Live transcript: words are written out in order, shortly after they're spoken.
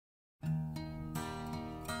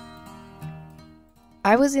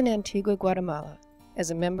I was in Antigua, Guatemala, as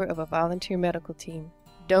a member of a volunteer medical team,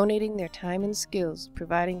 donating their time and skills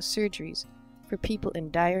providing surgeries for people in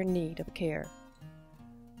dire need of care.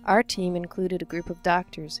 Our team included a group of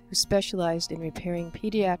doctors who specialized in repairing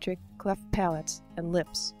pediatric cleft palates and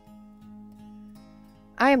lips.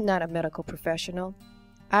 I am not a medical professional.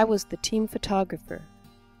 I was the team photographer,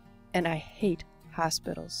 and I hate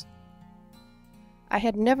hospitals. I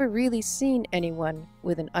had never really seen anyone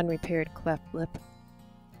with an unrepaired cleft lip.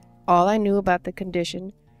 All I knew about the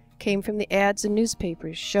condition came from the ads in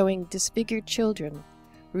newspapers showing disfigured children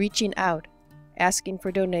reaching out, asking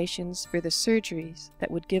for donations for the surgeries that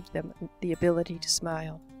would give them the ability to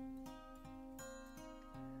smile.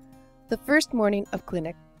 The first morning of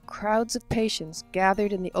clinic, crowds of patients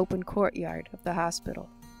gathered in the open courtyard of the hospital.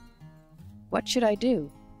 What should I do?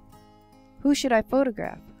 Who should I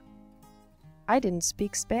photograph? I didn't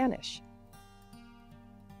speak Spanish.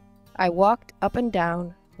 I walked up and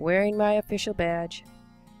down, wearing my official badge,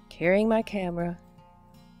 carrying my camera,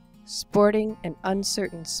 sporting an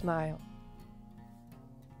uncertain smile.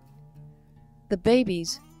 The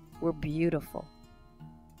babies were beautiful.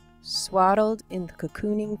 Swaddled in the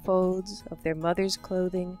cocooning folds of their mother's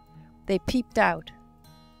clothing, they peeped out.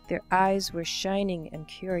 Their eyes were shining and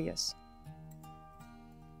curious.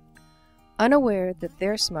 Unaware that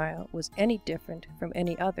their smile was any different from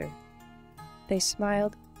any other, they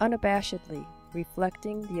smiled unabashedly,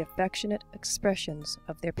 reflecting the affectionate expressions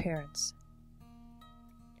of their parents.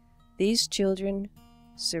 These children,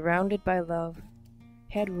 surrounded by love,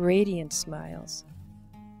 had radiant smiles.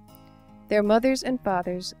 Their mothers and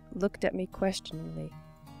fathers looked at me questioningly.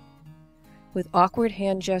 With awkward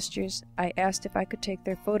hand gestures, I asked if I could take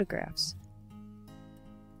their photographs.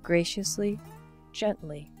 Graciously,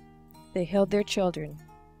 gently, they held their children,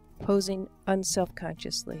 posing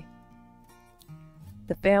unselfconsciously.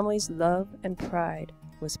 The family's love and pride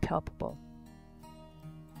was palpable.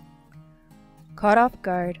 Caught off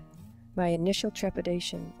guard, my initial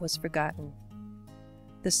trepidation was forgotten.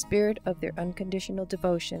 The spirit of their unconditional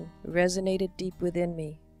devotion resonated deep within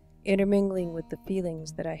me, intermingling with the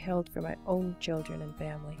feelings that I held for my own children and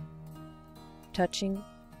family. Touching,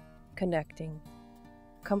 connecting,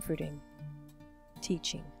 comforting,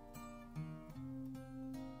 teaching.